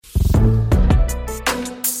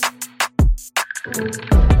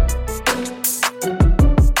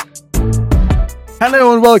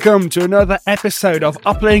Hello and welcome to another episode of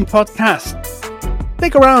Uplaying Podcast.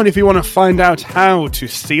 Stick around if you want to find out how to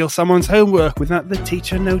steal someone's homework without the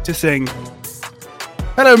teacher noticing.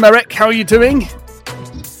 Hello Merrick, how are you doing?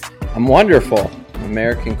 I'm wonderful.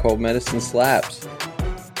 American cold medicine slaps.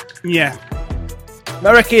 Yeah.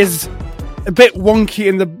 Merrick is a bit wonky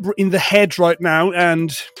in the head right now,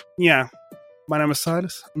 and yeah. My name is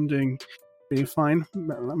Silas. I'm doing really fine.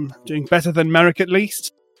 I'm doing better than Merrick at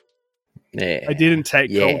least. Yeah. I didn't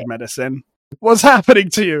take cold medicine. What's happening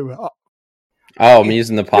to you? Oh, I'm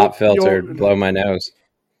using the pop filter to blow my nose.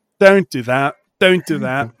 Don't do that. Don't do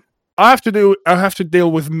that. I have to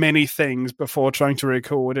deal with many things before trying to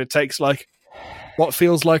record. It takes like what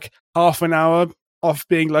feels like half an hour of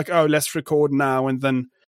being like, oh, let's record now, and then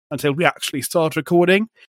until we actually start recording.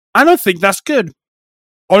 I don't think that's good.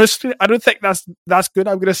 Honestly, I don't think that's good.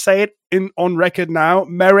 I'm going to say it on record now.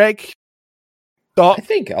 Merrick, stop. I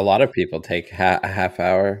think a lot of people take a half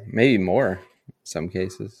hour, maybe more in some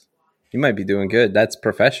cases. You might be doing good. That's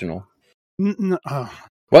professional.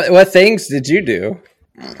 What things did you do?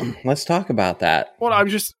 Let's talk about that. Well, I'm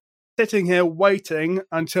just sitting here waiting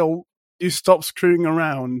until you stop screwing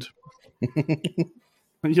around.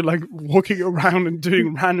 And you're like walking around and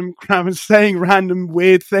doing random crap and saying random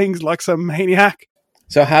weird things like some maniac.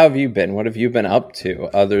 So how have you been? What have you been up to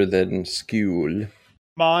other than school?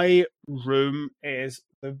 My room is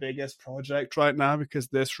the biggest project right now because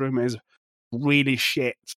this room is really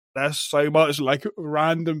shit. There's so much like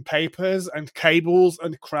random papers and cables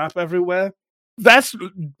and crap everywhere. That's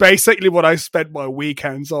basically what I spent my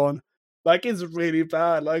weekends on. Like, it's really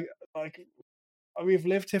bad. Like we've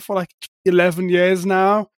lived here for like 11 years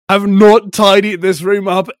now. I've not tidied this room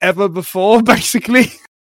up ever before, basically.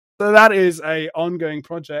 So that is a ongoing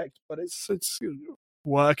project, but it's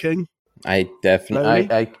working. I definitely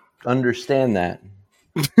I understand that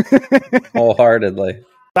wholeheartedly.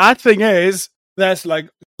 Bad thing is, there's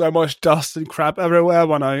like so much dust and crap everywhere.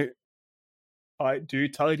 When I do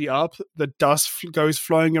tidy up, the dust goes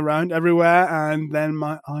flying around everywhere, and then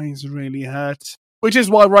my eyes really hurt. Which is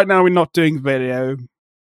why right now we're not doing video.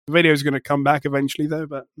 The video is going to come back eventually, though,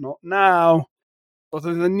 but not now. But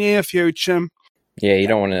in the near future. Yeah, you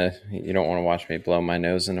don't want to watch me blow my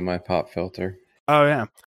nose into my pop filter. Oh yeah,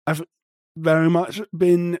 I've very much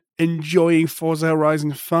been enjoying Forza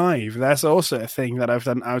Horizon 5. That's also a thing that I've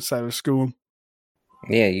done outside of school.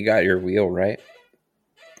 Yeah, you got your wheel, right?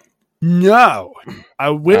 No, I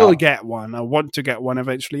will get one. I want to get one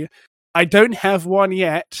eventually. I don't have one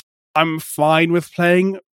yet. I'm fine with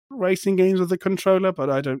playing racing games with a controller, but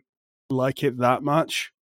I don't like it that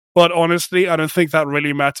much. But honestly, I don't think that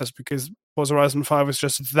really matters because Forza Horizon 5 is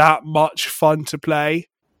just that much fun to play.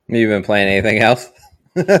 You've been playing anything else?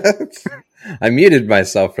 I muted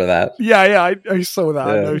myself for that. Yeah, I saw that.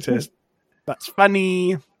 Yeah. I noticed. That's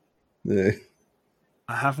funny. Yeah.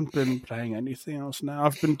 I haven't been playing anything else now.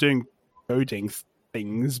 I've been doing coding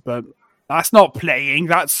things, but that's not playing.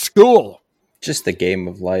 That's school. Just the game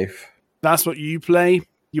of life. That's what you play?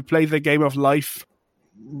 You play the game of life?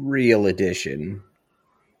 Real edition.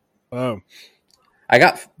 Oh. I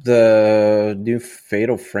got the new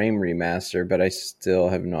Fatal Frame remaster, but I still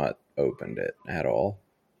have not opened it at all.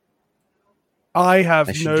 I have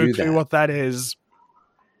no clue what that is.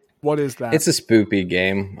 What is that? It's a spoopy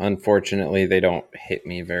game. Unfortunately, they don't hit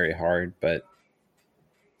me very hard, but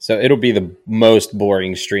so it'll be the most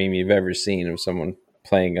boring stream you've ever seen of someone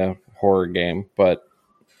playing a horror game, but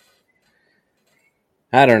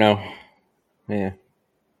I don't know. Yeah.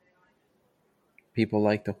 People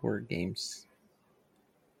like the horror games.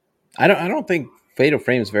 I don't think Fatal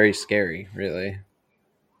Frame is very scary, really.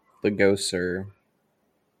 The ghosts are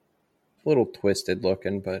a little twisted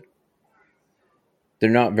looking, but they're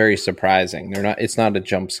not very surprising. It's not a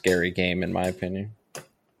jump scary game in my opinion.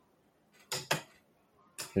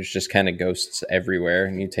 There's just kind of ghosts everywhere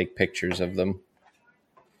and you take pictures of them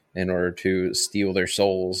in order to steal their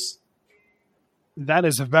souls. That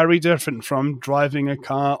is very different from driving a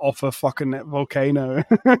car off a fucking volcano.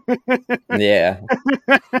 Yeah.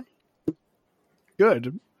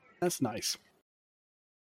 Good. That's nice.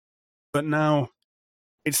 But now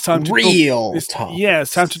it's time to it's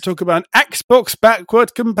time to talk about Xbox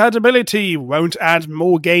backward compatibility. Won't add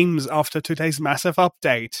more games after today's massive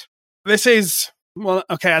update. This is,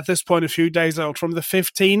 at this point a few days old, from the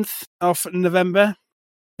 15th of November,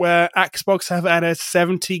 where Xbox have added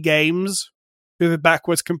 70 games to the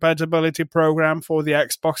backwards compatibility program for the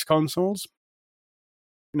Xbox consoles.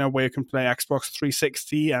 You know, where you can play Xbox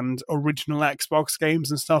 360 and original Xbox games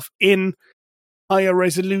and stuff in higher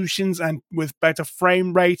resolutions and with better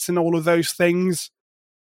frame rates and all of those things.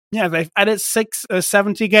 Yeah, they've added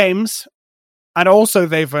 70 games, and also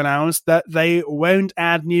they've announced that they won't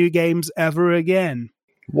add new games ever again.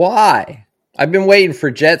 Why? I've been waiting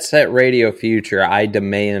for Jet Set Radio Future. I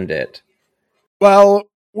demand it. Well,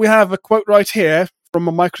 we have a quote right here from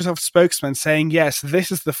a Microsoft spokesman saying, yes,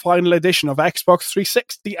 this is the final addition of Xbox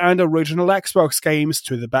 360 and original Xbox games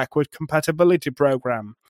to the backward compatibility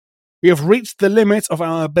program. We have reached the limit of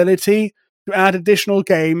our ability to add additional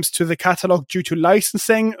games to the catalog due to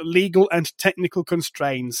licensing, legal, and technical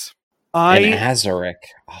constraints. And Azaric.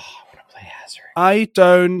 Oh, I want to play Azaric. I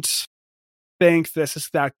don't think this is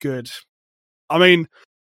that good. I mean,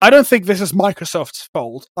 I don't think this is Microsoft's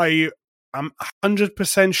fault. I am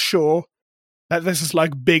 100% sure that this is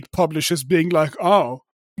like big publishers being like, oh,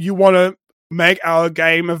 you want to make our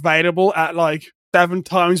game available at like 7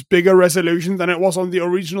 times bigger resolution than it was on the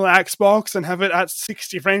original Xbox and have it at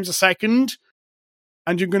 60 frames a second?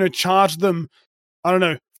 And you're going to charge them, I don't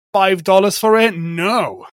know, $5 for it?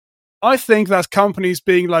 No. I think that's companies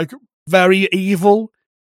being like very evil,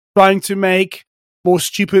 trying to make more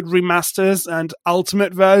stupid remasters and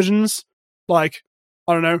ultimate versions. Like,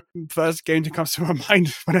 I don't know, first game that comes to my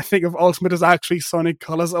mind when I think of Ultimate is actually Sonic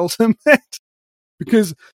Colors Ultimate.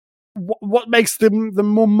 Because what makes them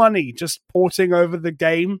more money? Just porting over the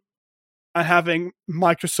game and having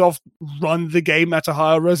Microsoft run the game at a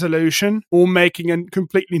higher resolution, or making a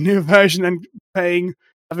completely new version and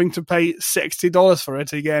having to pay $60 for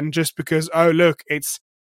it again just because, oh, look, it's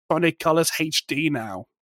Sonic Colors HD now.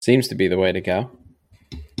 Seems to be the way to go.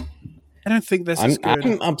 I don't think this is good.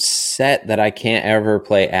 I'm upset that I can't ever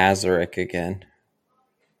play Azaric again.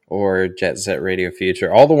 Or Jet Set Radio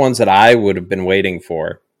Future. All the ones that I would have been waiting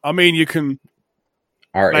for. I mean, you can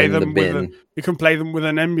are in the bin. You can play them with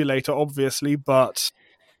an emulator, obviously, but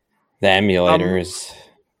the emulator is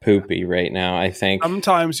poopy right now, I think.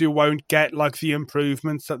 Sometimes you won't get like the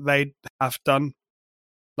improvements that they have done.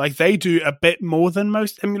 Like, they do a bit more than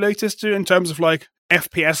most emulators do in terms of like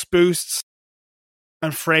FPS boosts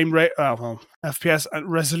and frame rate, FPS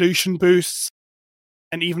and resolution boosts,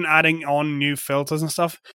 and even adding on new filters and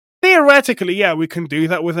stuff. Theoretically, yeah, we can do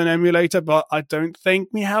that with an emulator, but I don't think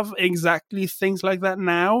we have exactly things like that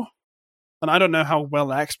now. And I don't know how well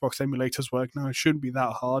the Xbox emulators work now. It shouldn't be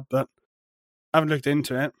that hard, but I haven't looked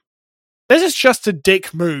into it. This is just a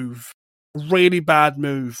dick move. Really bad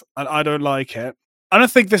move, and I don't like it. I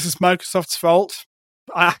don't think this is Microsoft's fault.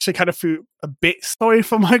 I actually kind of feel a bit sorry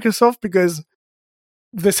for Microsoft because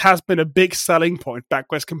this has been a big selling point,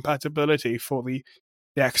 backwards compatibility for the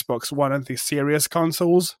Xbox One and the Series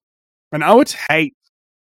consoles. And I would hate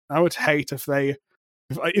if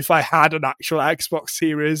I had an actual Xbox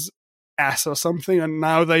Series S or something, and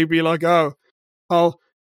now they'd be like, oh,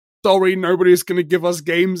 sorry, nobody's going to give us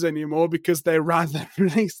games anymore because they rather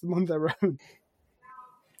release them on their own.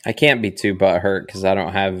 I can't be too butthurt because I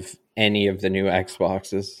don't have any of the new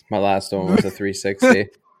Xboxes. My last one was a 360.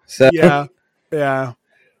 So yeah.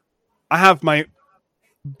 I have my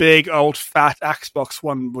big old fat Xbox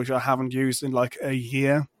One, which I haven't used in like a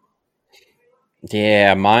year.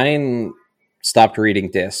 Yeah, mine stopped reading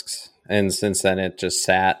discs, and since then it just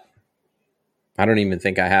sat. I don't even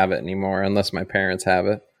think I have it anymore, unless my parents have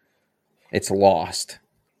it. It's lost.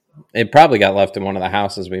 It probably got left in one of the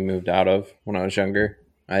houses we moved out of when I was younger,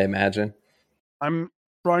 I imagine. I'm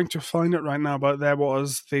trying to find it right now, but there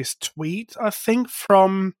was this tweet, I think,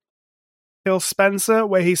 from Phil Spencer,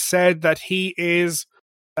 where he said that his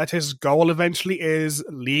goal eventually is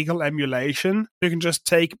legal emulation. You can just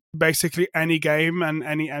take basically any game and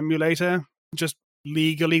any emulator, just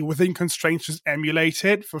legally within constraints, just emulate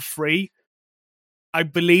it for free. I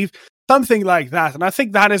believe something like that. And I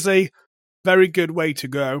think that is a very good way to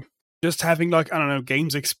go. Just having like, I don't know,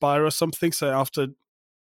 games expire or something. So after,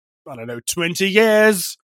 20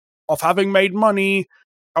 years of having made money,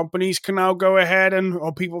 companies can now go ahead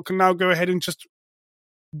or people can now go ahead and just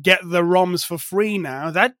get the ROMs for free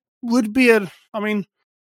now. That would be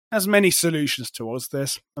there's many solutions towards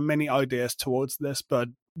this and many ideas towards this, but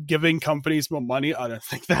giving companies more money, I don't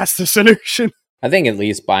think that's the solution. I think at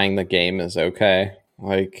least buying the game is okay.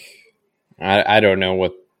 Like, I don't know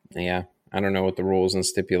what the rules and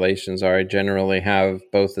stipulations are. I generally have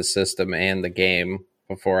both the system and the game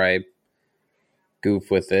before I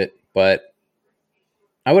goof with it, but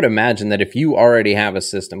I would imagine that if you already have a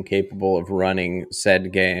system capable of running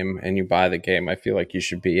said game and you buy the game, I feel like you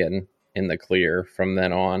should be in the clear from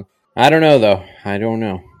then on. I don't know, though. I don't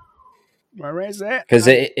know. Where is it? Because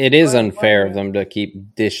it is unfair of them to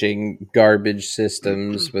keep dishing garbage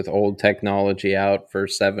systems with old technology out for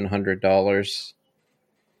 $700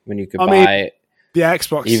 when you could buy The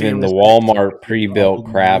Xbox Even the Series Walmart pre-built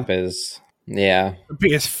crap is, yeah. The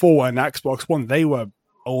PS4 and Xbox One, they were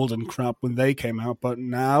old and crap when they came out, but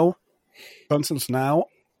now, consoles now,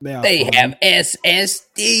 they have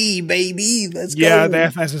SSD, baby. Let's go. go. They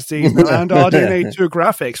have SSDs now and RDNA 2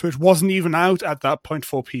 graphics, which wasn't even out at that point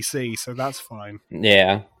for PC, so that's fine.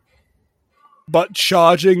 Yeah. But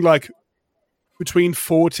charging like between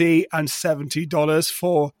 $40 and $70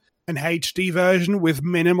 for an HD version with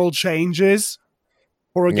minimal changes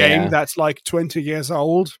for a game that's like 20 years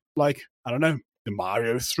old, like, I don't know, the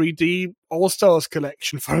Mario 3D All-Stars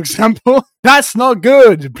collection, for example. That's not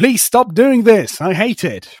good. Please stop doing this. I hate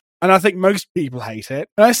it. And I think most people hate it.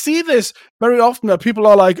 And I see this very often that people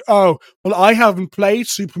are like, oh, well, I haven't played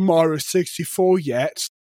Super Mario 64 yet,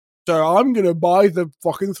 so I'm going to buy the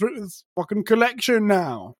fucking collection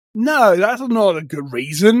now. No, that's not a good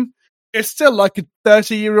reason. It's still like a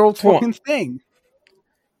 30-year-old fucking thing.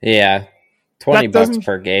 Yeah. $20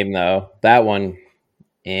 per game, though. That one,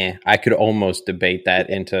 I could almost debate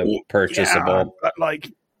that into purchasable. Yeah,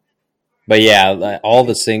 but yeah, all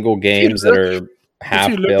the single games that are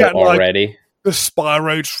half built already. Like, the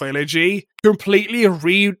Spyro trilogy, completely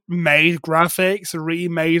remade graphics,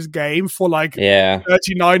 remade game for like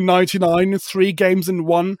 $39.99, 3 games in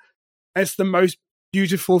one. It's the most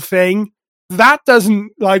beautiful thing. That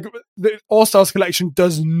doesn't, like, the All-Stars collection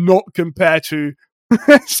does not compare to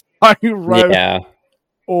Spyro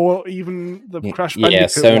or even the Crash Bandicoot. Yeah,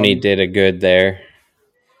 Sony did a good there.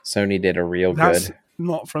 Sony did a real good. That's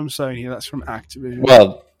not from Sony, that's from Activision.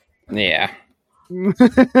 Well, yeah.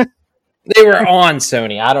 They were on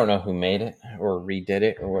Sony. I don't know who made it or redid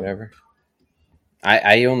it or whatever.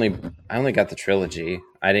 I only got the trilogy.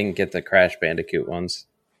 I didn't get the Crash Bandicoot ones.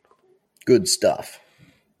 Good stuff.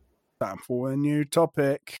 Time for a new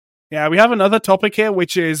topic. Yeah, we have another topic here,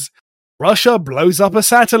 which is Russia blows up a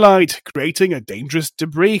satellite, creating a dangerous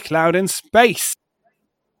debris cloud in space.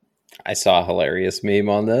 I saw a hilarious meme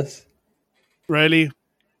on this. Really?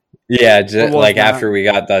 Yeah, just like that? After we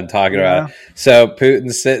got done talking about it. So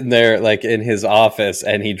Putin's sitting there like in his office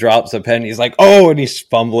and he drops a pen. He's like, oh, and he's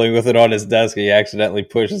fumbling with it on his desk. He accidentally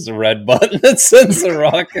pushes the red button that sends the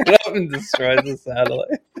rocket up and destroys the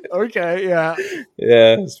satellite. Okay, yeah.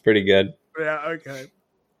 Yeah, it's pretty good. Yeah, okay.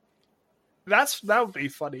 That would be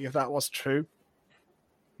funny if that was true.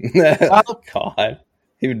 God.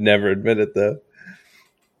 He would never admit it, though.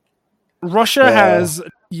 Russia has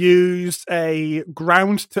used a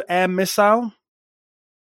ground-to-air missile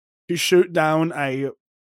to shoot down a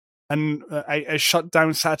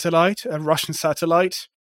shut-down satellite, a Russian satellite,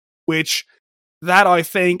 which that I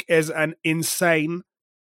think is an insane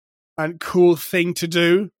and cool thing to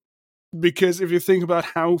do, because if you think about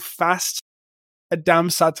how fast a damn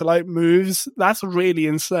satellite moves, that's really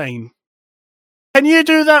insane. Can you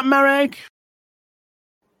do that, Marek?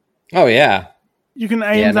 Oh yeah. You can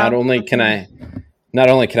aim that. Not only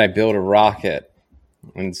can I build a rocket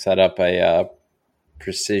and set up a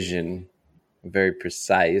very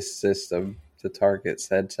precise system to target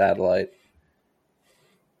said satellite,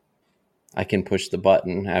 I can push the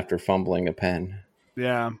button after fumbling a pen.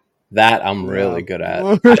 Yeah. That I'm really good at.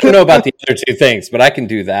 I don't know about the other two things, but I can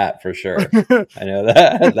do that for sure. I know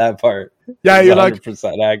that part. Yeah, you're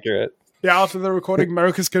 100% accurate. Yeah, after the recording,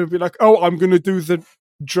 America's going to be like, oh, I'm going to do the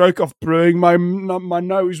joke of blowing my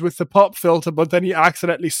nose with the pop filter, but then he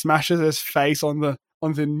accidentally smashes his face on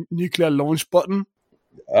the nuclear launch button.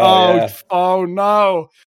 Oh no,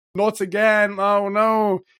 not again. Oh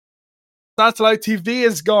no, satellite TV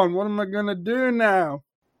is gone. What am I going to do now?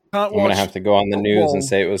 I'm going to have to go on the news and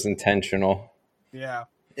say it was intentional. Yeah.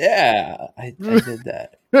 Yeah, I did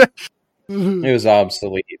that. It was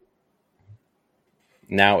obsolete.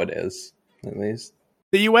 Now it is, at least.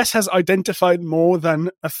 The US has identified more than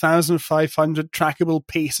 1,500 trackable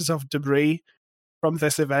pieces of debris from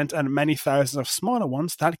this event and many thousands of smaller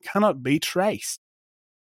ones that cannot be traced.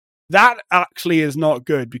 That actually is not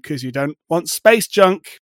good, because you don't want space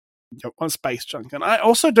junk. You don't want space junk. And I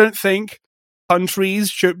also don't think countries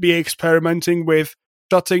should be experimenting with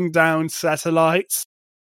shutting down satellites.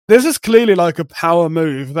 This is clearly like a power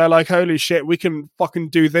move. They're like, holy shit, we can fucking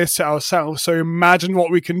do this to ourselves, so imagine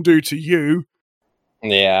what we can do to you.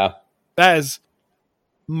 Yeah. There's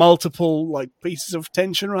multiple like pieces of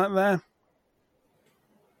tension right there.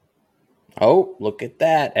 Oh, look at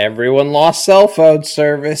that. Everyone lost cell phone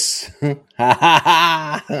service.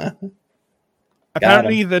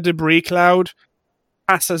 Apparently the debris cloud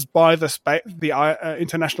passes by the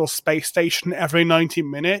International Space Station every 90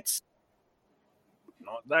 minutes.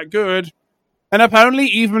 Not that good. And apparently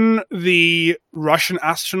even the Russian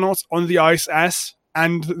astronauts on the ISS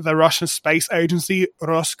and the Russian space agency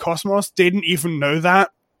Roscosmos didn't even know that.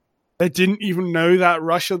 They didn't even know that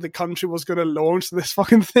Russia, the country, was going to launch this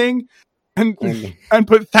fucking thing and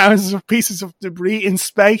put thousands of pieces of debris in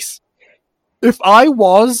space. If I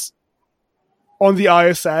was on the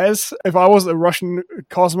ISS, if I was a Russian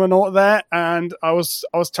cosmonaut there, and I was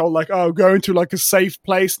told like, oh, go into like a safe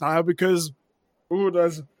place now because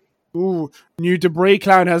new debris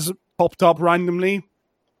cloud has popped up randomly.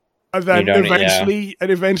 And then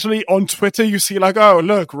eventually on Twitter you see like, oh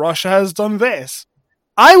look, Russia has done this.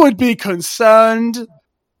 I would be concerned.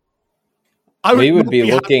 We would be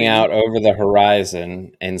looking out over the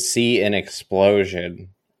horizon and see an explosion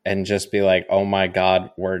and just be like, oh my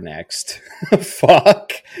God, we're next.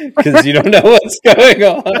 Fuck. Because you don't know what's going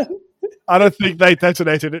on. I don't think they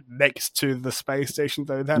detonated it next to the space station,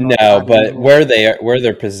 though. No, but where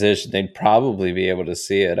they're positioned, they'd probably be able to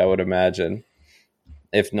see it, I would imagine.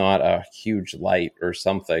 If not a huge light or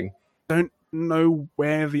something. Don't know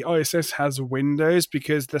where the ISS has windows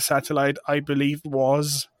because the satellite, I believe,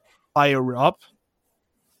 was higher up,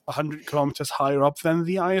 100 kilometers higher up than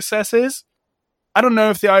the ISS is. I don't know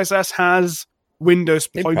if the ISS has windows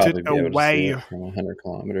pointed away from 100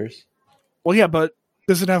 kilometers. Well, yeah, but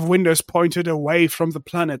does it have windows pointed away from the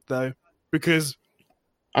planet though? Because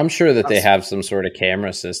I'm sure that they have some sort of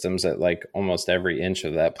camera systems at like almost every inch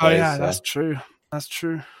of that place. Oh yeah, that's true. That's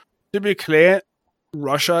true. To be clear,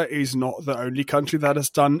 Russia is not the only country that has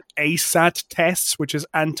done ASAT tests, which is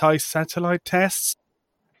anti-satellite tests.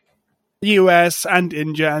 The US and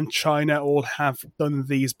India and China all have done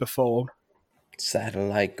these before.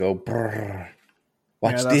 Satellite go brrr.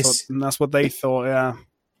 Watch this. That's what they thought, yeah.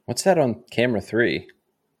 What's that on camera 3?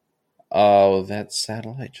 Oh, that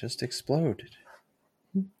satellite just exploded.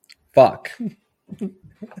 Fuck.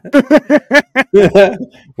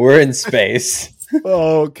 We're in space.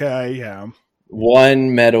 Okay, yeah.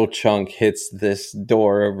 One metal chunk hits this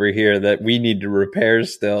door over here that we need to repair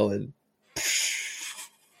still, and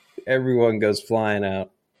everyone goes flying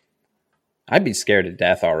out. I'd be scared to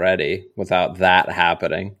death already without that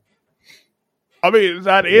happening. I mean,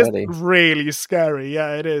 that is really scary.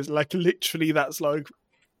 Yeah, it is. Like, literally, that's like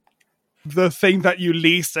the thing that you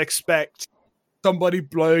least expect. Somebody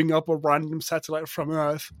blowing up a random satellite from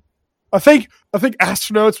Earth. I think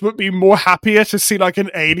astronauts would be more happier to see like an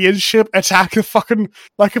alien ship attack a fucking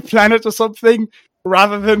like a planet or something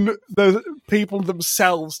rather than the people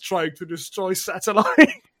themselves trying to destroy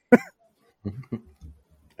satellite.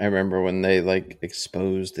 I remember when they like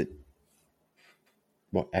exposed that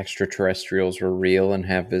extraterrestrials were real and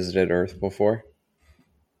have visited Earth before.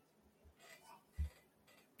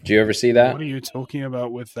 Did you ever see that? What are you talking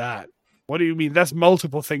about with that? What do you mean? There's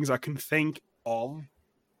multiple things I can think of,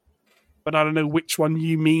 but I don't know which one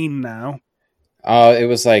you mean now. It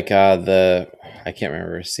was like I can't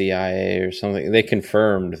remember, CIA or something. They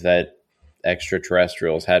confirmed that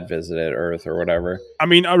extraterrestrials had visited Earth or whatever. I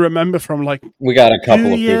mean, I remember from like we got a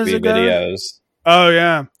couple of poopy videos. Oh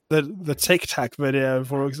yeah, the Tic Tac video,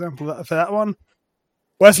 for example, that one,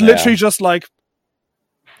 where it's literally just like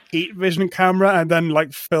heat vision camera and then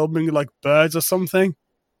like filming like birds or something,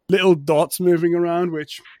 little dots moving around,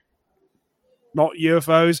 which not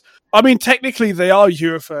UFOs. I mean, technically they are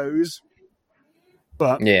UFOs,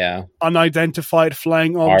 but unidentified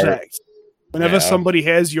flying objects. Whenever somebody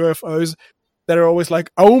hears UFOs, they're always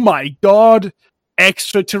like, "Oh my god,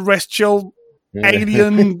 extraterrestrial,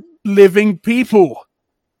 alien, living people."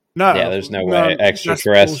 No, there's no way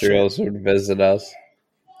extraterrestrials would visit us.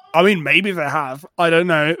 I mean, maybe they have. I don't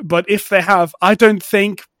know, but if they have, I don't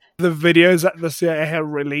think the videos that the CIA have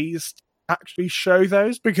released actually show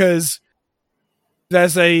those, because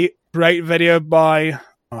there's a great video by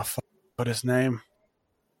what his name?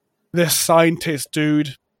 This scientist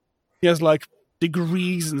dude. He has like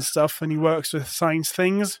degrees and stuff, and he works with science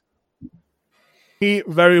things. He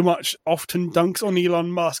very much often dunks on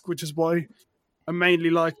Elon Musk, which is why I mainly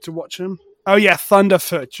like to watch him. Oh yeah,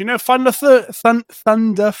 Thunderfoot. You know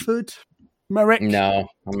Thunderfoot? Merrick? No,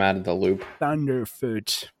 I'm out of the loop.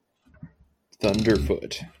 Thunderfoot.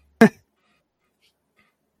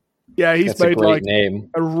 Yeah, he's made like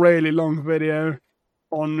a really long video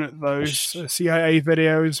on those CIA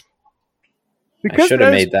videos. Because I should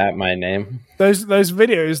have made that my name. Those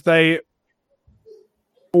videos, they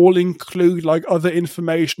all include like other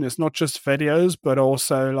information. It's not just videos, but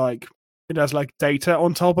also like it has like data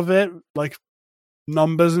on top of it, like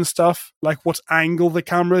numbers and stuff, like what angle the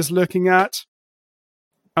camera is looking at,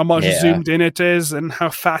 how much zoomed in it is, and how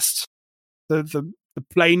fast the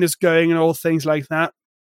plane is going, and all things like that.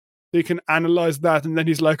 So you can analyze that, and then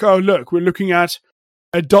he's like, "Oh, look, we're looking at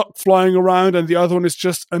a duck flying around, and the other one is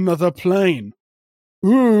just another plane."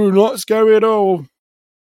 ooh, not scary at all.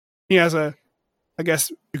 He has I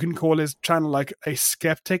guess you can call his channel like a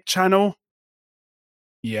skeptic channel.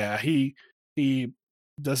 Yeah, he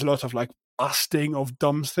does a lot of like busting of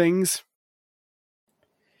dumb things.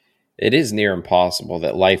 It is near impossible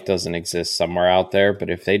that life doesn't exist somewhere out there, but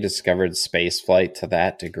if they discovered space flight to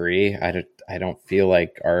that degree, I don't feel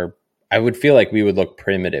like I would feel like we would look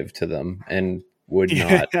primitive to them and would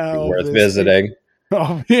not be worth visiting.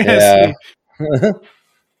 Obviously. Yeah. I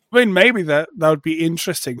mean, maybe that would be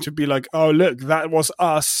interesting to be like, oh, look, that was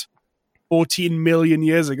us 14 million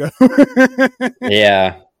years ago.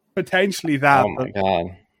 Yeah. Potentially that. Oh my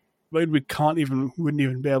God. We wouldn't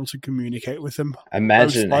even be able to communicate with them.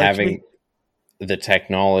 Imagine having the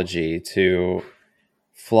technology to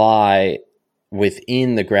fly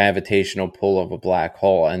within the gravitational pull of a black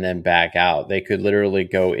hole and then back out. They could literally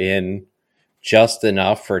go in just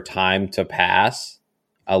enough for time to pass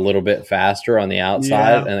a little bit faster on the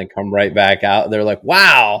outside and then come right back out. They're like,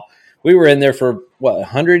 wow, we were in there for what,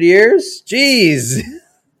 100 years? Jeez.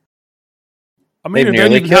 I mean, they've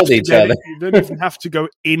nearly killed each other. You don't even have to go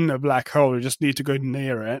in a black hole. You just need to go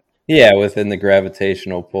near it. Yeah, within the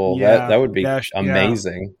gravitational pull. Yeah, that would be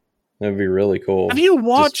amazing. Yeah. That would be really cool. Have you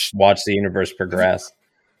watched... Just watch the universe progress.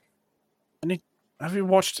 Have you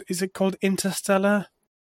watched... Is it called Interstellar?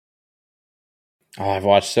 Oh, I've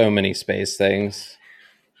watched so many space things.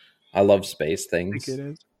 I love space things. I think it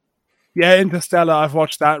is. Yeah, Interstellar. I've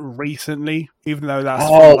watched that recently, even though that's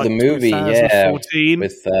from, like, the movie, 2014.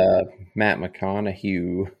 With Matt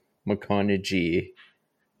McConaughey.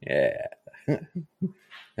 Yeah.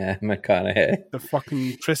 Matt McConaughey. The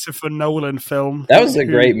fucking Christopher Nolan film. That was a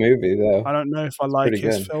great movie, though. I don't know if I like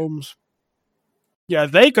his films. Yeah,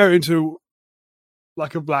 they go into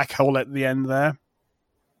like a black hole at the end there.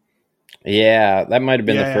 Yeah, that might have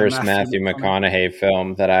been the first Matthew McConaughey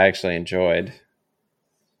film that I actually enjoyed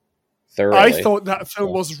thoroughly. I thought that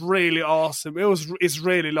film was really awesome. It's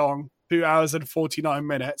really long, 2 hours and 49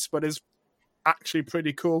 minutes, but it's actually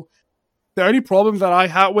pretty cool. The only problem that I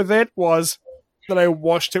had with it was that I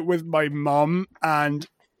watched it with my mum, and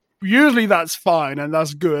usually that's fine and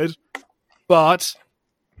that's good, but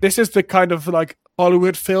this is the kind of like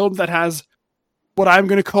Hollywood film that has what I'm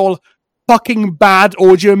going to call fucking bad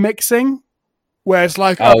audio mixing, where it's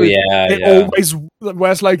like always,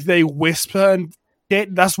 where it's like they whisper and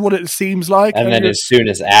shit. That's what it seems like, and then as soon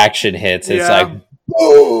as action hits, it's like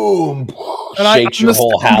boom, and shakes your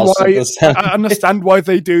whole house. I understand why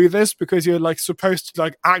they do this, because you're like supposed to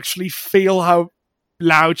like actually feel how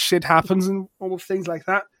loud shit happens and all things like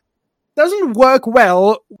that. Doesn't work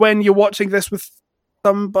well when you're watching this with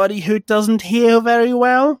somebody who doesn't hear very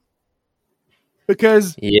well,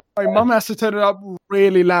 because my mum has to turn it up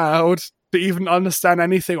really loud to even understand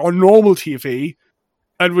anything on normal TV,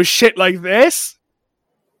 and with shit like this,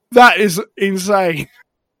 that is insane.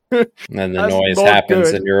 And then the noise happens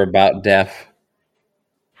and you're about deaf.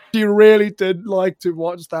 She really did like to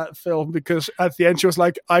watch that film, because at the end she was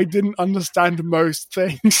like, I didn't understand most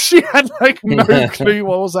things. She had like no clue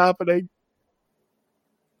what was happening.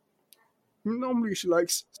 Normally she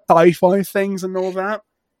likes sci-fi things and all that,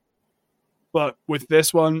 but with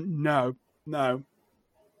this one, no.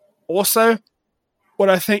 Also, what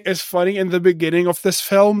I think is funny, in the beginning of this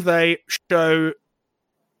film, they show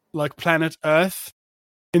like planet Earth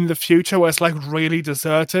in the future, where it's like really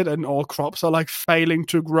deserted and all crops are like failing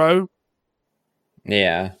to grow.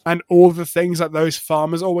 Yeah. And all the things that those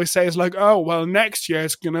farmers always say is like, oh, well, next year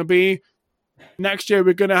we're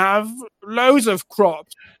going to have loads of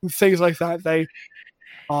crops and things like that. They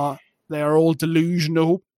are all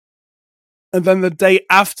delusional. And then the day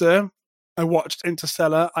after I watched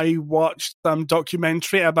Interstellar, I watched some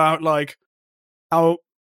documentary about like how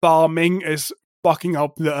farming is fucking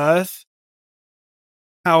up the earth.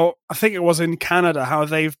 How, I think it was in Canada, how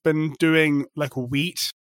they've been doing like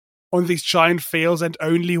wheat on these giant fields and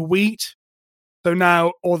only wheat. So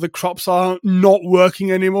now all the crops are not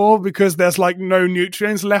working anymore because there's like no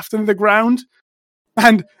nutrients left in the ground.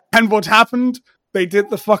 And what happened? They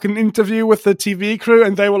did the fucking interview with the TV crew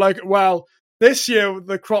and they were like, well, this year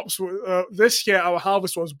the crops were, this year our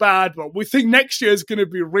harvest was bad, but we think next year is going to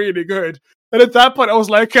be really good. And at that point I was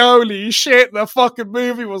like, holy shit, the fucking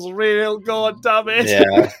movie was real, god damn it.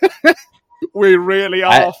 Yeah. We really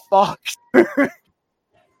are fucked.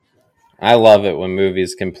 I love it when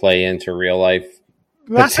movies can play into real life,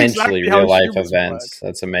 potentially real life events.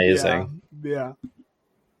 That's amazing. Yeah.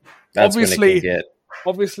 That's obviously, when it can get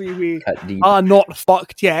obviously we are not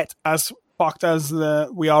fucked yet, as fucked as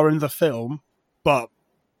we are in the film, but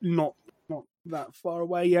not that far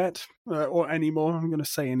away yet, or anymore. I'm going to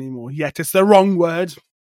say anymore. Yet it's the wrong word.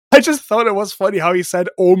 I just thought it was funny how he said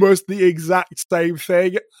almost the exact same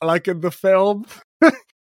thing, like in the film.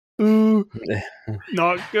 Ooh,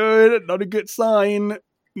 not good. Not a good sign.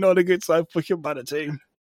 Not a good sign for humanity.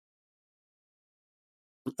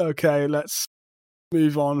 Okay, let's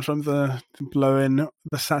move on from the blowing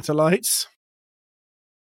the satellites.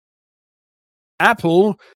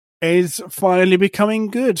 Apple is finally becoming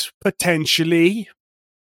good, potentially.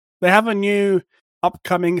 They have a new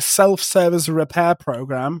upcoming self-service repair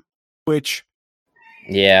program, which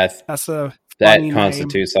that's a that funny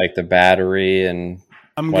constitutes like the battery and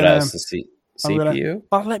what else? The CPU?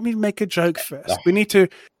 Let me make a joke first. We need to.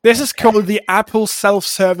 This is called the Apple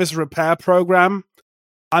Self-Service Repair Program.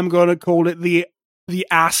 I'm going to call it the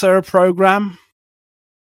ASR program.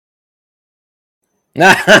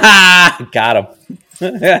 Got him.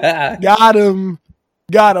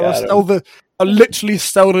 Got him. I literally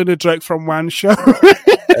stole the joke from one show.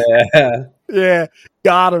 Yeah,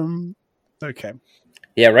 got him. Okay.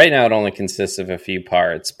 Yeah, right now it only consists of a few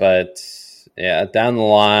parts, but yeah, down the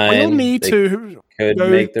line, we'll need to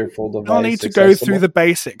make their full device. I'll need to go through the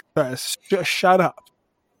basics first. Just shut up.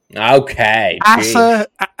 Okay.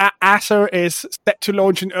 ASR is set to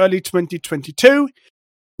launch in early 2022.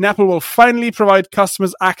 And Apple will finally provide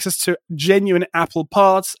customers access to genuine Apple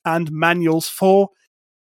parts and manuals for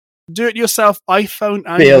do-it-yourself iPhone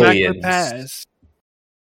and Mac repairs,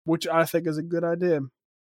 which I think is a good idea.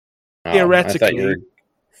 Theoretically, I thought you were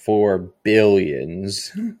for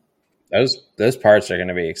billions. Those parts are going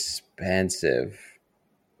to be expensive.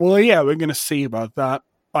 Well, yeah, we're going to see about that.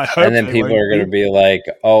 I hope. And then people are going to be like,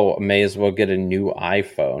 "Oh, may as well get a new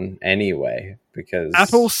iPhone anyway," because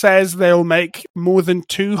Apple says they'll make more than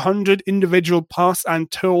 200 individual parts and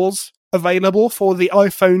tools available for the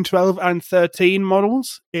iPhone 12 and 13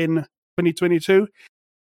 models in 2022.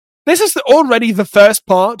 This is already the first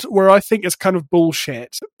part where I think it's kind of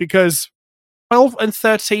bullshit, because 12 and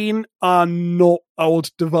 13 are not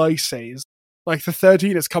old devices. Like, the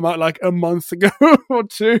 13 has come out like a month ago or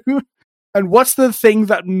two. And what's the thing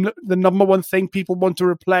that the number one thing people want to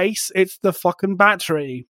replace? It's the fucking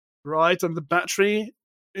battery, right? And the battery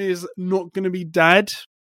is not going to be dead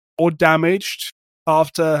or damaged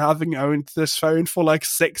after having owned this phone for like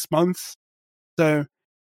 6 months. So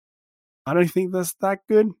I don't think that's that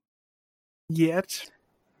good yet.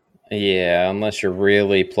 Yeah, unless you're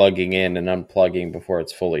really plugging in and unplugging before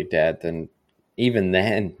it's fully dead, then even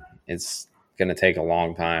then it's going to take a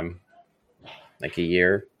long time. Like a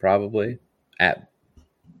year, probably, at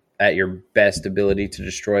your best ability to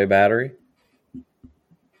destroy a battery.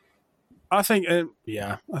 I think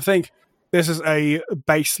this is a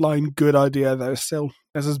baseline good idea, though. Still,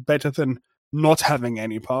 this is better than not having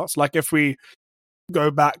any parts. Like, if we go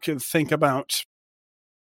back and think about,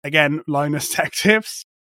 again, Linus Tech Tips,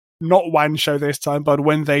 not one show this time, but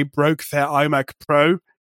when they broke their iMac Pro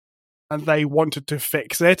and they wanted to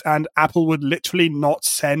fix it, and Apple would literally not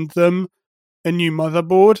send them a new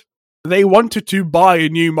motherboard. They wanted to buy a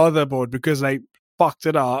new motherboard because they fucked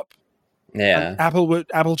it up. Yeah. And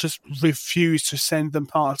Apple just refused to send them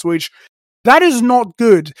parts, which that is not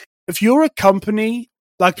good. If you're a company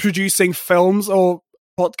like producing films or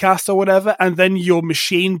podcasts or whatever, and then your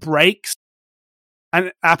machine breaks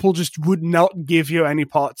and Apple just would not give you any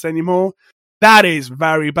parts anymore, that is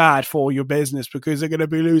very bad for your business, because they're going to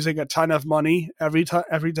be losing a ton of money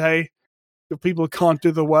every day. People can't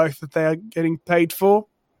do the work that they are getting paid for.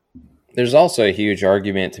 There's also a huge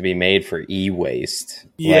argument to be made for e-waste.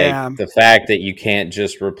 Yeah. Like the fact that you can't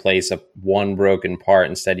just replace one broken part.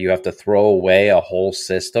 Instead, you have to throw away a whole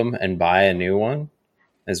system and buy a new one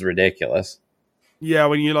is ridiculous. Yeah,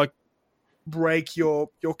 when you like break your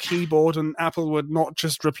keyboard, and Apple would not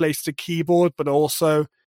just replace the keyboard, but also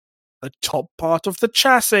the top part of the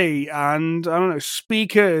chassis and, I don't know,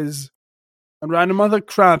 speakers and random other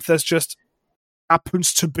crap that's just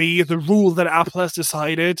happens to be the rule that Apple has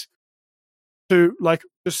decided to like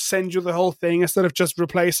just send you the whole thing instead of just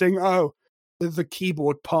replacing the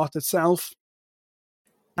keyboard part itself.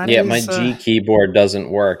 My G keyboard doesn't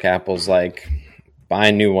work. Apple's like, buy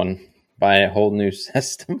a new one, buy a whole new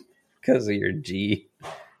system because of your G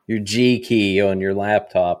key on your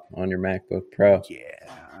laptop, on your MacBook Pro.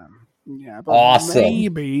 Yeah, but awesome.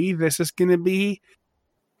 Maybe this is going to be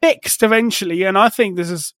fixed eventually, and I think this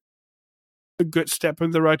is a good step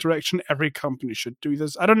in the right direction. Every company should do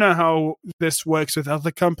this. I don't know how this works with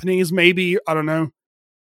other companies. Maybe, I don't know,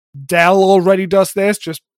 Dell already does this,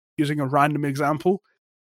 just using a random example.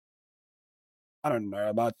 I don't know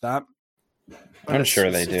about that. I'm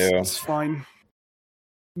sure they do. It's fine.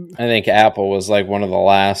 I think Apple was like one of the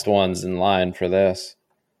last ones in line for this.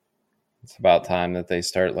 It's about time that they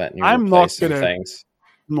start letting you replace some things.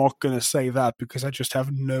 not going to say that because I just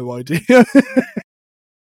have no idea.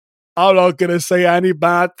 I'm not going to say any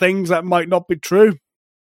bad things that might not be true.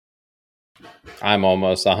 I'm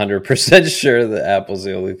almost 100% sure that Apple's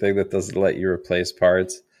the only thing that doesn't let you replace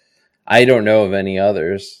parts. I don't know of any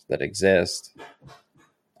others that exist.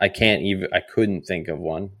 I couldn't think of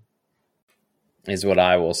one, is what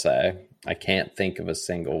I will say. I can't think of a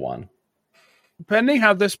single one. Depending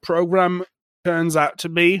how this program turns out to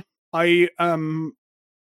be, I am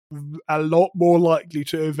a lot more likely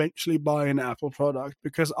to eventually buy an Apple product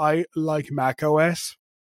because I like macOS,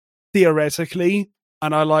 theoretically,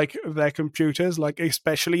 and I like their computers, like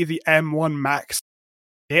especially the M1 Max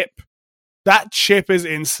chip. That chip is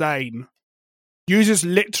insane. Uses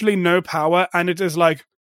literally no power, and it is like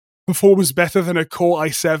performs better than a Core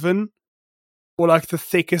i7 or like the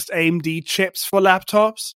thickest AMD chips for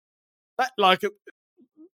laptops. That, like,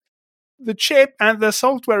 the chip and the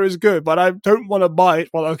software is good, but I don't want to buy it.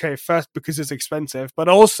 Well, okay, first because it's expensive, but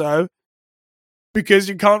also because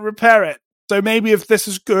you can't repair it. So maybe if this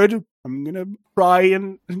is good, I'm gonna try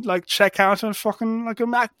and like check out a fucking like a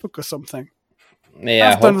MacBook or something.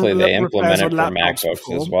 Yeah, I've done hopefully they implement repairs on it for laptops MacBooks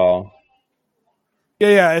before. as well.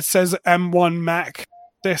 Yeah, it says M1 Mac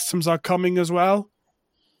systems are coming as well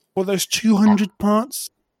for those 200 parts.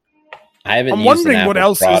 I haven't I'm used an wondering what Apple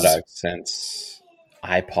else is. product since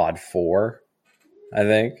iPod 4, I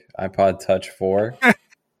think. iPod Touch 4.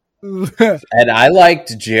 And I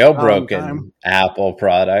liked jailbroken Apple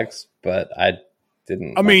products, but I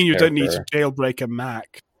didn't I mean, you care don't need to for jailbreak a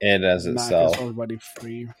Mac. it as Mac itself. is already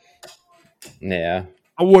free. Yeah.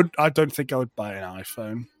 I don't think I would buy an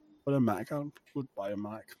iPhone, but a Mac. I would buy a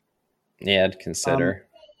Mac. Yeah, I'd consider.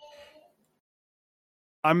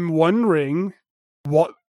 I'm wondering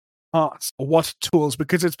what parts or what tools,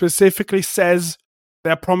 because it specifically says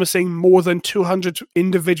they're promising more than 200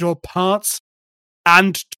 individual parts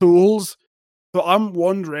and tools. So I'm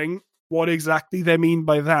wondering what exactly they mean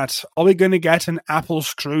by that. Are we going to get an Apple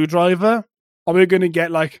screwdriver? Are we going to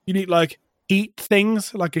get you need heat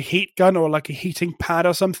things, like a heat gun or like a heating pad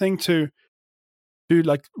or something to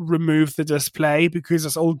like remove the display because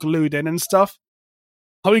it's all glued in and stuff?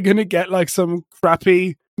 Are we going to get like some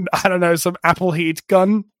crappy, I don't know, some Apple heat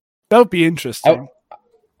gun? That would be interesting.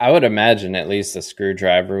 I would imagine at least a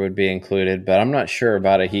screwdriver would be included, but I'm not sure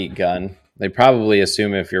about a heat gun. They probably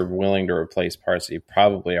assume if you're willing to replace parts, you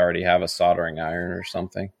probably already have a soldering iron or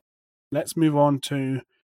something. Let's move on to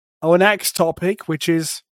our next topic, which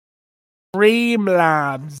is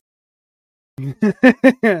Streamlabs.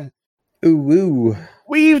 Ooh.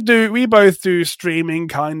 We both do streaming,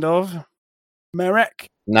 kind of. Merrick?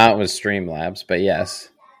 Not with Streamlabs, but yes.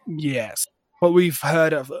 Yes. But we've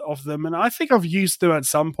heard of them, and I think I've used them at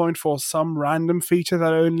some point for some random feature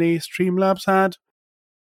that only Streamlabs had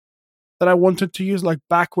that I wanted to use, like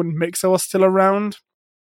back when Mixer was still around.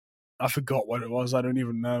 I forgot what it was. I don't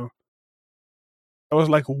even know. There was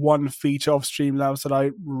like one feature of Streamlabs that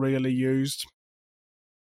I really used.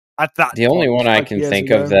 At that the only one I can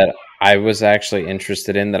think of that I was actually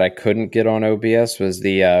interested in that I couldn't get on OBS was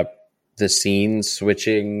the scene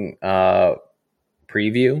switching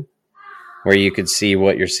preview, where you could see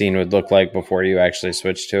what your scene would look like before you actually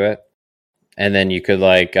switch to it. And then you could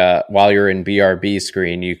while you're in BRB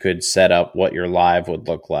screen, you could set up what your live would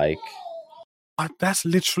look like. That's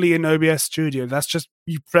literally in OBS Studio. That's just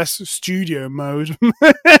you press studio mode.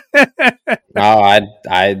 No,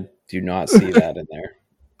 I do not see that in there.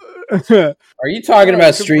 Are you talking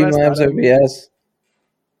about Streamlabs OBS?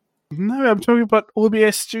 No, I'm talking about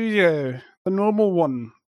OBS Studio, the normal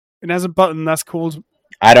one. It has a button that's called.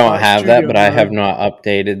 I don't have that, but I have not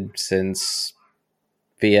updated since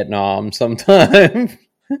Vietnam sometime.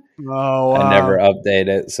 Oh, I never update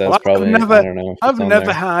it, so it's probably I don't know. I've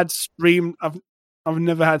never had I've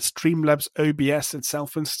never had Streamlabs OBS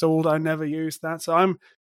itself installed. I never used that. So I'm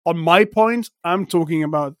on my point. I'm talking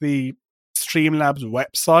about the Streamlabs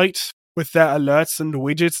website with their alerts and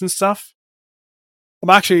widgets and stuff.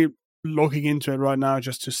 I'm actually looking into it right now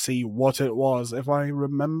just to see what it was. If I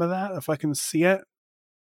remember that, if I can see it.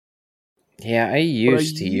 Yeah, I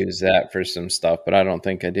used to use that for some stuff, but I don't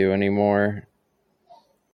think I do anymore.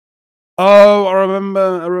 Oh, I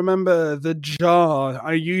remember the jar.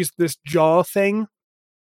 I used this jar thing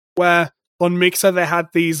where on Mixer they had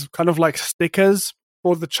these kind of like stickers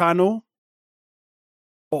for the channel.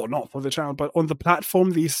 Or not for the channel, but on the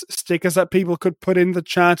platform, these stickers that people could put in the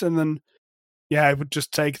chat, and then I would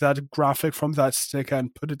just take that graphic from that sticker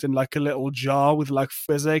and put it in like a little jar with like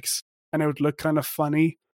physics, and it would look kind of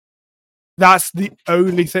funny. That's the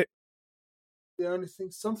only thing. The only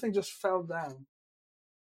thing. Something just fell down.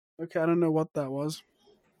 Okay, I don't know what that was.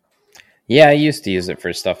 Yeah, I used to use it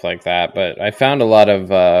for stuff like that, but I found a lot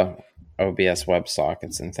of OBS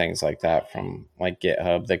WebSockets and things like that from like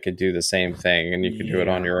GitHub that could do the same thing, and you could do it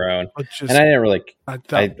on Yeah, your own. but And just I didn't really, at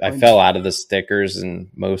that I point, fell out of the stickers and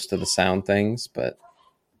most of the sound things, but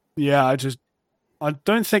yeah, I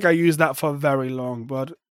don't think I used that for very long,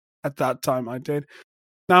 but at that time I did.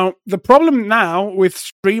 Now the problem now with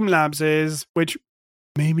Streamlabs is, which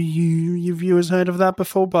maybe you viewers heard of that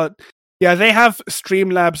before, but yeah, they have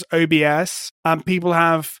Streamlabs OBS, and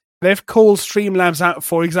they've called Streamlabs out,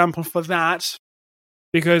 for example, for that,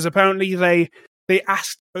 because apparently they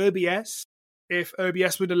asked OBS if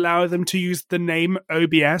OBS would allow them to use the name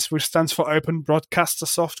OBS, which stands for Open Broadcaster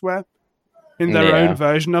Software, in their own yeah.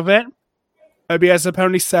 version of it. OBS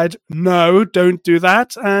apparently said, no, don't do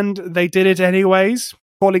that, and they did it anyways,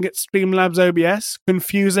 calling it Streamlabs OBS,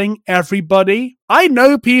 confusing everybody. I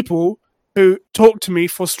know people who talk to me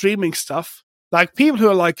for streaming stuff, like people who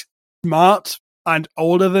are like smart and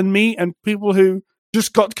older than me, and people who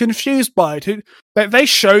just got confused by it. They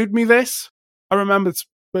showed me this. I remember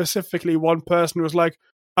specifically one person who was like,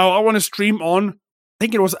 oh, I want to stream on, I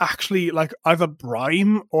think it was actually like either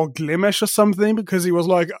Brime or Glimish or something, because he was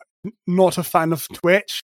like not a fan of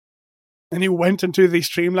Twitch. And he went into the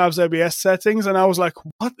Streamlabs OBS settings, and I was like,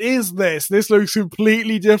 what is this? This looks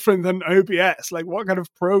completely different than OBS. Like, what kind of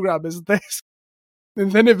program is this?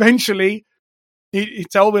 And then eventually he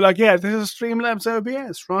told me, like, yeah, this is Streamlabs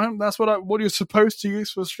OBS, right? That's what you're supposed to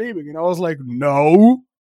use for streaming. And I was like, no,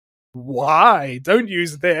 why? Don't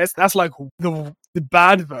use this. That's like the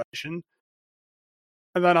bad version.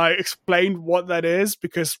 And then I explained what that is,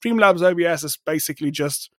 because Streamlabs OBS is basically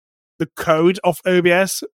just the code of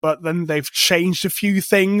OBS, but then they've changed a few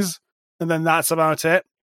things, and then that's about it.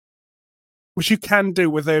 Which you can do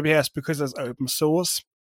with OBS because there's open source.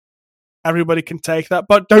 Everybody can take that,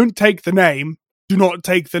 but don't take the name. Do not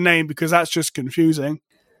take the name, because that's just confusing.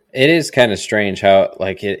 It is kind of strange how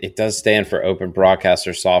like it does stand for Open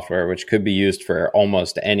Broadcaster Software, which could be used for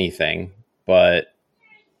almost anything, but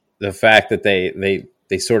the fact that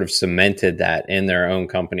they sort of cemented that in their own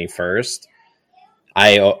company first,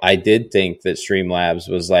 I did think that Streamlabs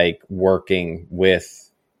was like working with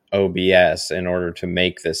OBS in order to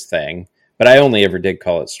make this thing, but I only ever did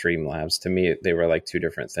call it Streamlabs. To me, they were like two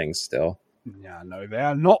different things still. Yeah, no, they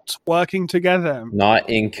are not working together. Not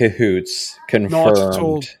in cahoots. Confirmed. Not at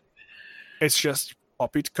all. It's just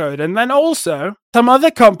copied code. And then also, some other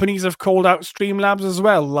companies have called out Streamlabs as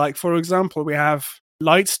well. Like, for example, we have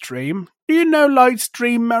Lightstream. Do you know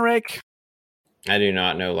Lightstream, Merrick? I do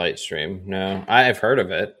not know Lightstream. No, I've heard of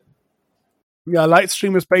it. Yeah,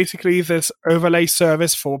 Lightstream is basically this overlay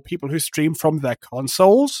service for people who stream from their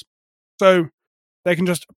consoles. So they can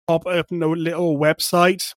just pop open a little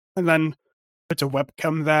website and then put a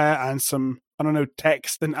webcam there and some, I don't know,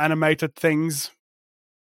 text and animated things,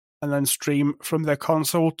 and then stream from their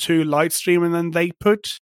console to Lightstream, and then they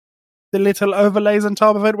put the little overlays on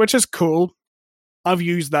top of it, which is cool. I've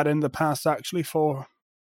used that in the past, actually, for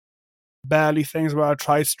barely things where I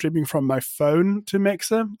tried streaming from my phone to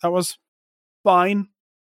Mixer. That was fine.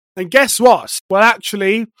 And guess what? Well,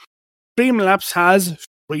 actually, Streamlabs has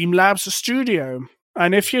Streamlabs Studio.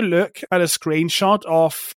 And if you look at a screenshot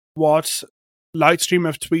of what Lightstream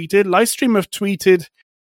have tweeted,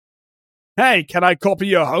 hey, can I copy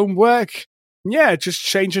your homework? Yeah, just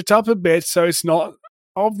change it up a bit so it's not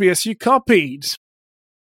obvious you copied.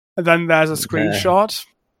 And then there's a screenshot.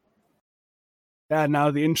 Yeah,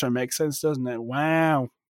 now the intro makes sense, doesn't it? Wow.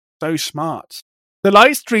 So smart. The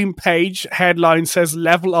Lightstream page headline says,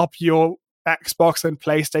 level up your Xbox and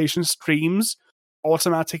PlayStation streams.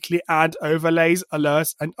 Automatically add overlays,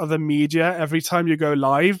 alerts, and other media every time you go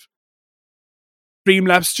live.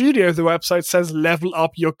 Streamlabs Studio, the website says, level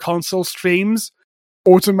up your console streams.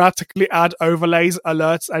 Automatically add overlays,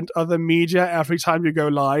 alerts, and other media every time you go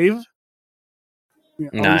live.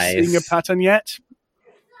 Nice. Are we seeing a pattern yet?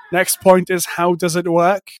 Next point is, how does it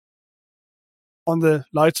work? On the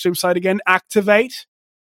Lightstream side again, activate.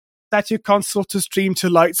 Set your console to stream to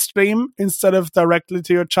Lightstream instead of directly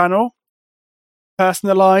to your channel.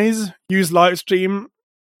 Personalize. Use Lightstream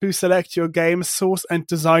to select your game source and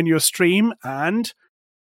design your stream. And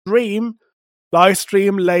stream.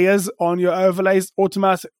 Livestream layers on your overlays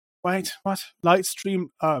automatic. Wait, what? Lightstream.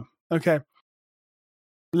 Oh, okay.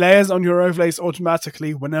 Layers on your overlays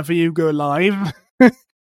automatically whenever you go live.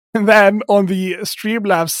 And then on the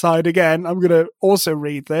Streamlabs side again, I'm going to also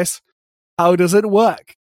read this. How does it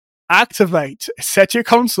work? Activate. Set your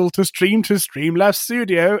console to Streamlabs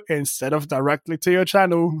Studio instead of directly to your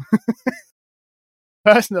channel.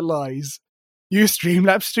 Personalize. Use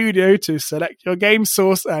Streamlabs Studio to select your game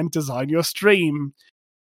source and design your stream.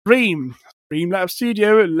 Streamlabs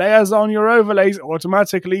Studio layers on your overlays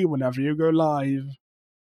automatically whenever you go live.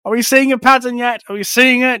 Are we seeing a pattern yet? Are we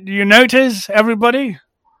seeing it? Do you notice, everybody?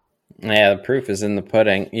 Yeah, the proof is in the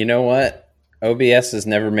pudding. You know what? OBS has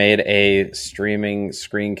never made a streaming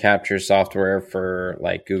screen capture software for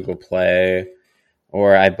like Google Play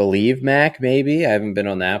or I believe Mac, maybe. I haven't been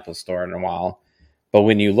on the Apple Store in a while. But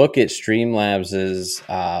when you look at Streamlabs'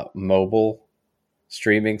 mobile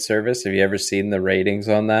streaming service, have you ever seen the ratings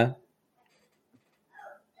on that?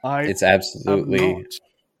 It's absolutely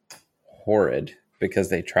horrid because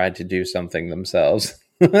they tried to do something themselves.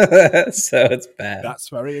 So it's bad. That's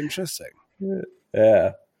very interesting.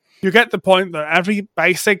 Yeah. You get the point that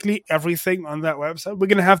basically everything on that website, we're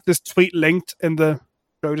going to have this tweet linked in the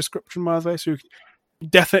show description, by the way, so you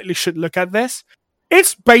definitely should look at this.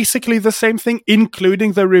 It's basically the same thing,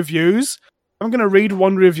 including the reviews. I'm going to read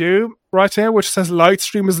one review right here, which says,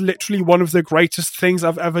 Lightstream is literally one of the greatest things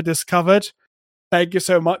I've ever discovered. Thank you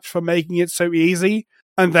so much for making it so easy.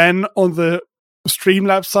 And then on the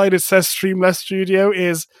Streamlabs side, it says Streamlabs Studio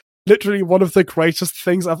is literally one of the greatest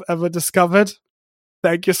things I've ever discovered.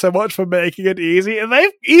 Thank you so much for making it easy. And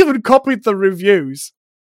they've even copied the reviews.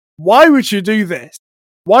 Why would you do this?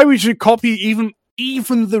 Why would you copy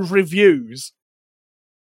even the reviews?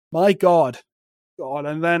 My God.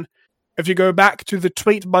 And then if you go back to the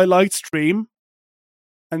tweet by Lightstream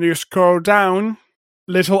and you scroll down,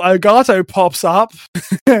 little Elgato pops up.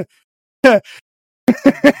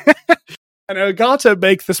 And Elgato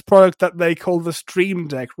make this product that they call the Stream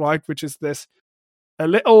Deck, right? Which is a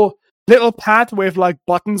little pad with like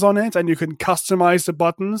buttons on it, and you can customize the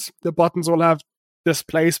buttons. The buttons will have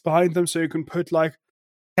displays behind them, so you can put like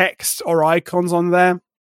text or icons on there.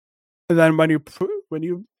 And then when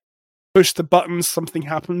you push the buttons, something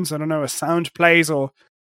happens. I don't know, a sound plays, or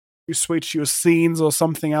you switch your scenes or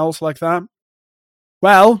something else like that.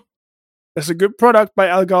 Well, it's a good product by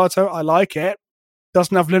Elgato. I like it.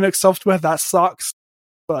 Doesn't have Linux software, that sucks.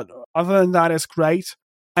 But other than that, it's great.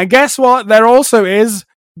 And guess what? There also is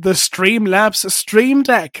the Streamlabs Stream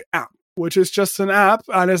Deck app, which is just an app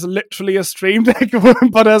and is literally a Stream Deck,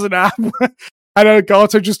 but as an app. And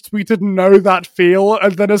Elgato just tweeted "know that feel"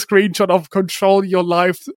 and then a screenshot of control your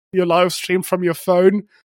live stream from your phone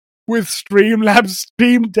with Streamlabs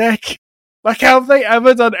Stream Deck. Like, have they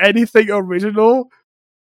ever done anything original?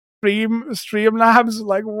 Streamlabs,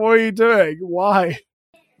 like, what are you doing? Why?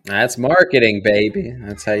 That's marketing, baby.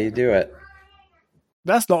 That's how you do it.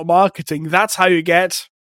 That's not marketing. That's how you get.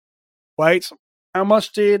 Wait, how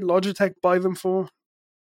much did Logitech buy them for?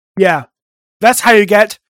 Yeah, that's how you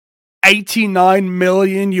get $89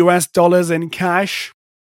 million in cash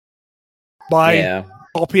by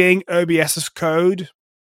copying OBS's code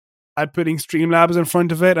and putting Streamlabs in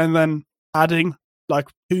front of it and then adding like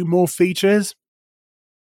 2 more features.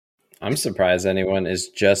 I'm surprised anyone is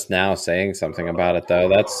just now saying something about it, though.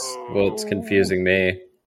 That's what's confusing me.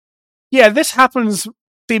 Yeah, this happens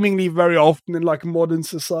seemingly very often in like modern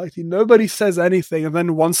society. Nobody says anything, and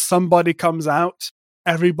then once somebody comes out,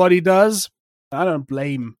 everybody does. I don't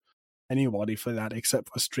blame anybody for that except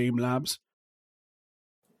for Streamlabs.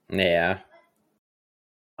 Yeah.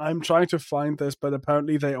 I'm trying to find this, but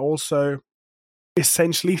apparently they also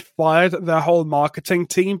essentially fired their whole marketing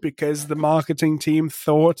team because the marketing team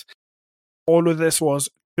thought all of this was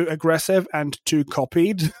too aggressive and too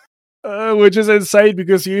copied. Which is insane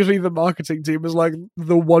because usually the marketing team is like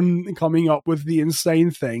the one coming up with the insane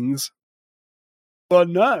things. But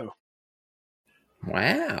no.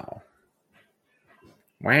 Wow.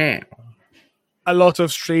 A lot of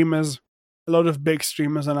big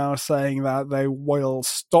streamers are now saying that they will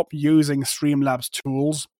stop using Streamlabs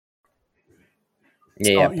tools.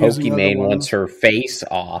 Yeah, Pokimane wants her face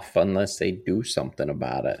off unless they do something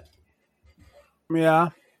about it. Yeah,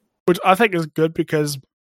 which I think is good because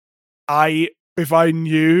if I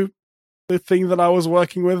knew the thing that I was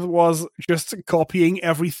working with was just copying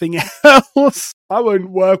everything else, I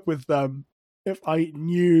wouldn't work with them if I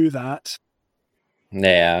knew that.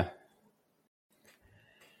 Yeah.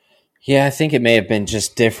 Yeah, I think it may have been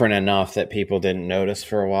just different enough that people didn't notice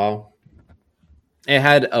for a while. It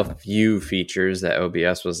had a few features that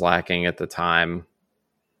OBS was lacking at the time.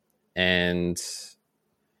 And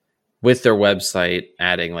with their website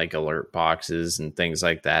adding like alert boxes and things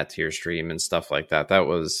like that to your stream and stuff like that, that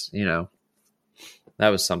was, that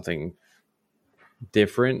was something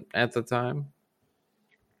different at the time.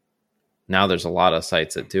 Now there's a lot of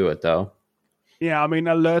sites that do it, though. Yeah, I mean,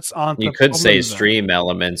 alerts aren't. You could say Stream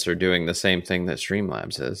Elements are doing the same thing that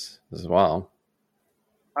Streamlabs is as well.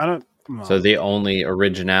 I don't. Well, so the only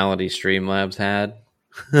originality Streamlabs had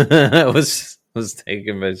was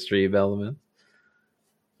taken by Stream Elements.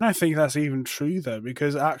 I think that's even true though,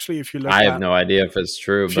 because actually, if you look I have no idea if it's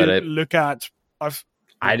true, but I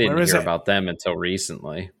didn't hear about them until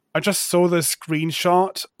recently. I just saw the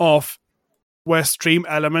screenshot of where Stream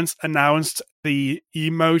Elements announced the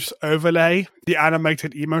emote overlay, the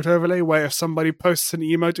animated emote overlay, where if somebody posts an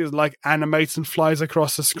emote, it like animates and flies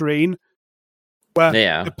across the screen.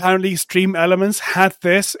 Where apparently Stream Elements had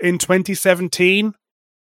this in 2017,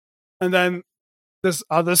 and then this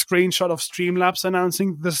other screenshot of Streamlabs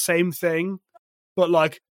announcing the same thing, but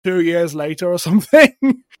like 2 years later or something.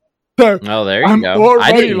 So there you go.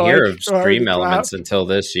 I didn't hear of Stream Elements until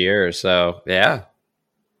this year, so yeah.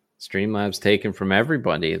 Streamlabs taken from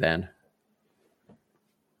everybody then.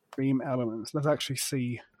 Stream Elements. Let's actually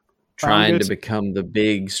see. Trying to become the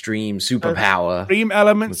big stream superpower. Stream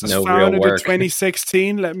Elements is founded in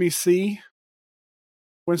 2016. Let me see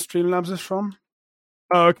when Streamlabs is from.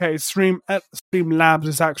 Oh, okay. Streamlabs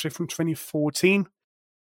is actually from 2014.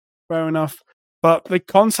 Fair enough. But the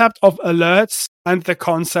concept of alerts and the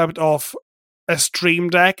concept of a Stream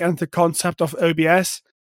Deck and the concept of OBS,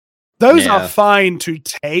 those are fine to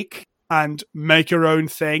take and make your own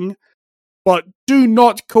thing. But do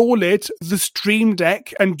not call it the Stream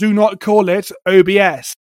Deck and do not call it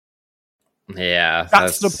OBS. Yeah.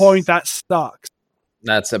 That's the point that sucks.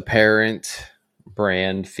 That's apparent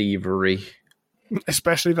brand thievery.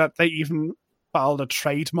 Especially that they even filed a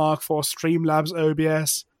trademark for Streamlabs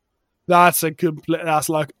OBS. That's that's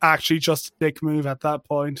like actually just a dick move at that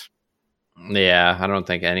point. Yeah, I don't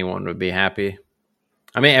think anyone would be happy.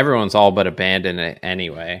 I mean, everyone's all but abandoned it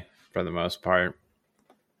anyway, for the most part.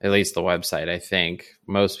 At least the website, I think.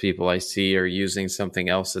 Most people I see are using something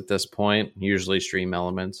else at this point, usually Stream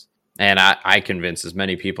Elements. And I convince as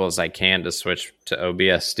many people as I can to switch to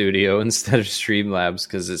OBS Studio instead of Streamlabs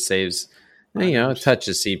because it saves, a touch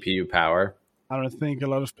of CPU power. I don't think a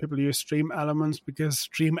lot of people use Stream Elements because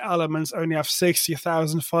Stream Elements only have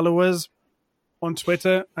 60,000 followers on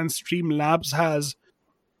Twitter and Streamlabs has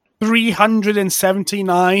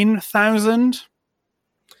 379,000.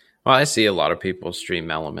 Well, I see a lot of people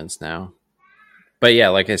stream Elements now. But yeah,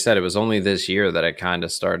 like I said, it was only this year that it kind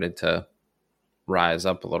of started to rise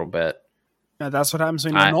up a little bit. Yeah, that's what happens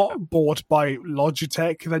when you're not bought by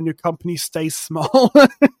Logitech, then your company stays small.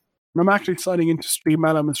 I'm actually signing into Stream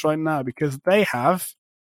Elements right now because they have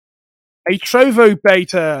a Trovo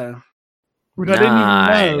beta, which I didn't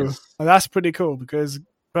even know. And that's pretty cool because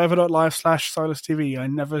Trovo.live/SilasTV. I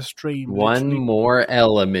never stream. One more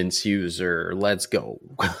Elements user. Let's go.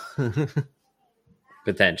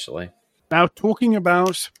 Potentially. Now, talking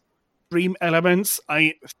about Stream Elements,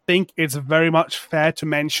 I think it's very much fair to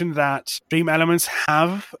mention that Stream Elements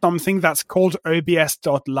have something that's called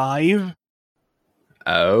OBS.live.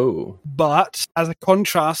 Oh. But as a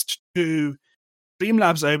contrast to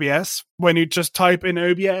Streamlabs OBS, when you just type in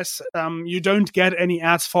OBS, you don't get any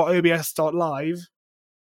ads for OBS.live.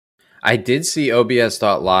 I did see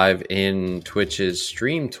OBS.live in Twitch's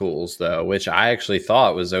stream tools, though, which I actually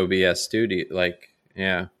thought was OBS Studio.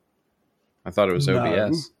 I thought it was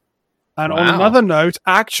OBS. And on another note,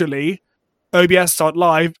 actually,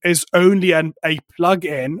 OBS.live is only a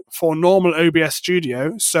plugin for normal OBS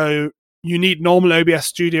Studio, so you need normal OBS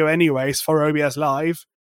Studio anyways for OBS Live.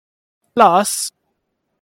 Plus,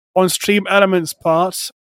 on Stream Elements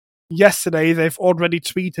part, yesterday they've already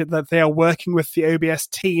tweeted that they are working with the OBS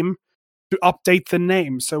team to update the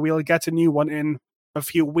name, so we'll get a new one in a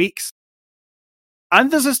few weeks.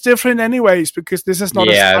 And this is different anyways, because this is not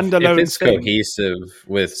a standalone if it's thing. Cohesive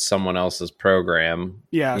with someone else's program,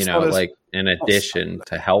 in addition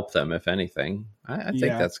to help them, if anything. I think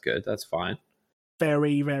that's good. That's fine.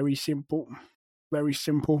 Very, very simple. Very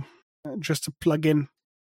simple. Just a plugin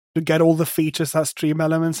to get all the features that Stream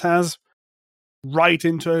Elements has right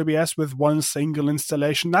into OBS with one single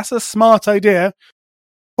installation. That's a smart idea.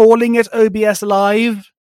 Calling it OBS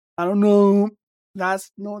Live, I don't know.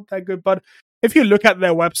 That's not that good. But if you look at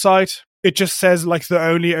their website, it just says like the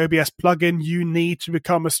only OBS plugin you need to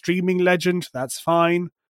become a streaming legend. That's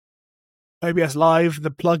fine. OBS Live,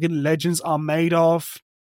 the plugin legends are made of.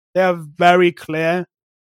 They are very clear.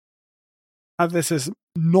 And this is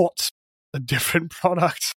not a different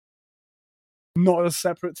product. Not a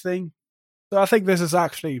separate thing. So I think this is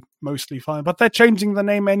actually mostly fine. But they're changing the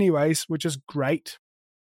name anyways, which is great.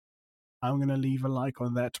 I'm going to leave a like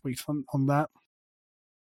on that tweet on that.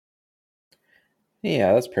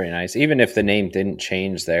 Yeah, that's pretty nice. Even if the name didn't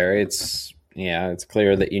change there, it's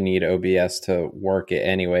clear that you need OBS to work it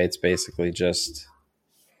anyway. It's basically just...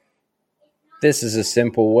 This is a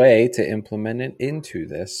simple way to implement it into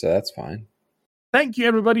this, so that's fine. Thank you,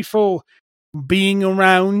 everybody, for being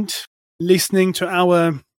around, listening to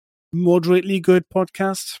our moderately good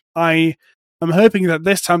podcast. I am hoping that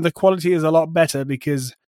this time the quality is a lot better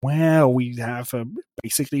because, well, we have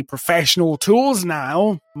basically professional tools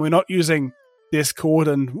now. We're not using Discord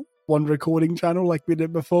and one recording channel like we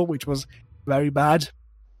did before, which was very bad.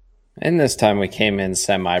 And this time we came in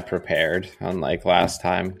semi-prepared, unlike last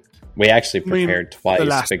time. We actually prepared twice the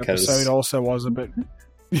last because episode also was a bit.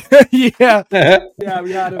 Yeah,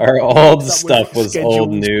 we had our old stuff was schedules.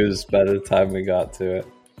 old news by the time we got to it.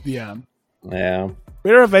 Yeah.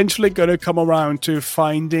 We're eventually going to come around to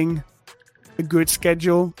finding a good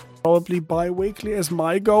schedule, probably bi-weekly is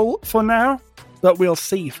my goal for now, but we'll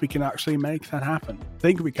see if we can actually make that happen. I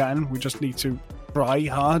think we can. We just need to try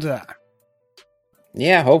harder.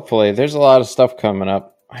 Yeah, hopefully. There's a lot of stuff coming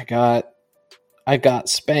up. I got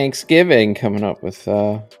Spanksgiving coming up with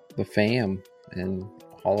the fam and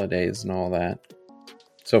holidays and all that.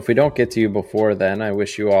 So if we don't get to you before then, I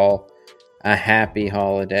wish you all a happy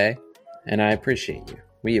holiday, and I appreciate you.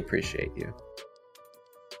 We appreciate you.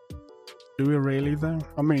 Do we really, though?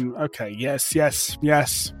 I mean, okay, yes.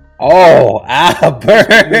 Oh,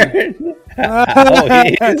 burn!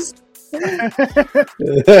 Always.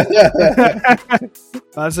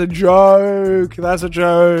 That's a joke.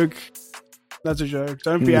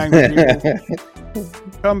 Don't be angry, people.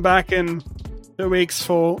 Come back in 2 weeks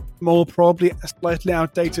for more probably slightly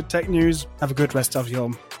outdated tech news. Have a good rest of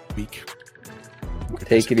your week.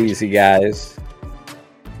 Take it easy, guys.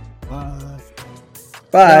 Bye.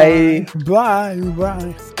 Bye.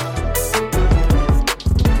 Bye.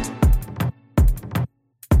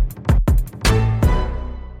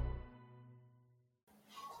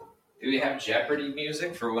 Do we have Jeopardy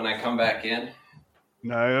music for when I come back in?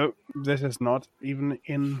 No, this is not even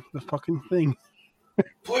in the fucking thing.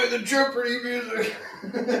 Play the Jeopardy music.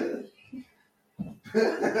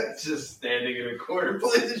 Just standing in a corner.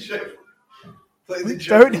 Play the Jeopardy. We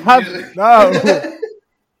don't have music. No.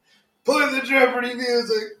 Play the Jeopardy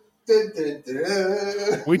music. Dun, dun,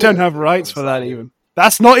 dun. We don't have rights for that even.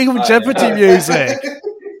 That's not even Jeopardy music.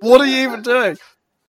 What are you even doing?